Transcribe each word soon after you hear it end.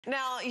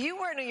Now, you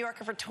were a New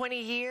Yorker for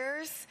 20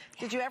 years.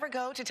 Did you ever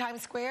go to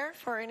Times Square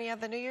for any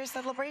of the New Year's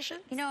celebrations?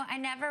 You know, I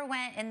never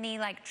went in the,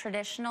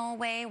 traditional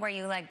way where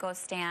you, go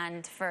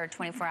stand for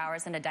 24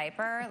 hours in a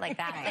diaper, like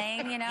that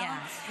thing, you know?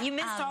 Yeah. You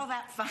missed all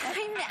that fun.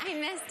 I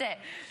missed it.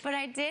 But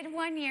I did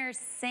one year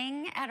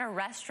sing at a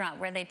restaurant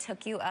where they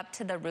took you up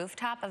to the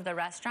rooftop of the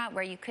restaurant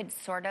where you could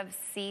sort of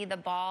see the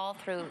ball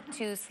through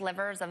two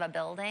slivers of a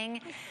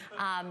building.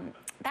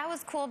 That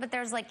was cool, but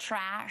there's,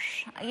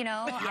 trash, on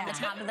the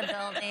top of the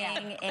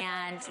building.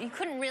 And you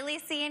couldn't really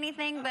see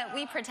anything, but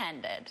we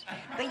pretended.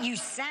 But you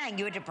sang.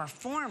 You had to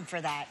perform for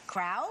that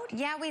crowd?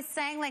 Yeah, we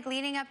sang,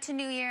 leading up to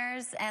New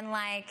Year's and,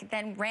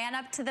 then ran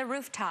up to the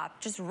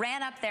rooftop. Just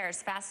ran up there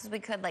as fast as we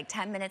could,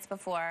 10 minutes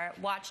before.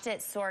 Watched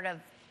it sort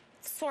of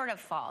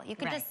fall. You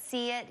could just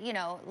see it,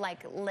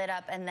 lit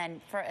up, and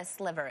then for a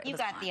sliver. You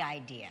got the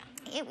idea.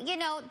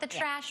 The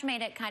trash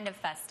made it kind of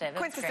festive.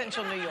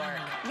 Quintessential New York.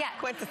 Yeah.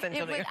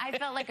 Quintessential New York. I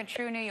felt like a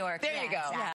true New Yorker. There you go. Yeah.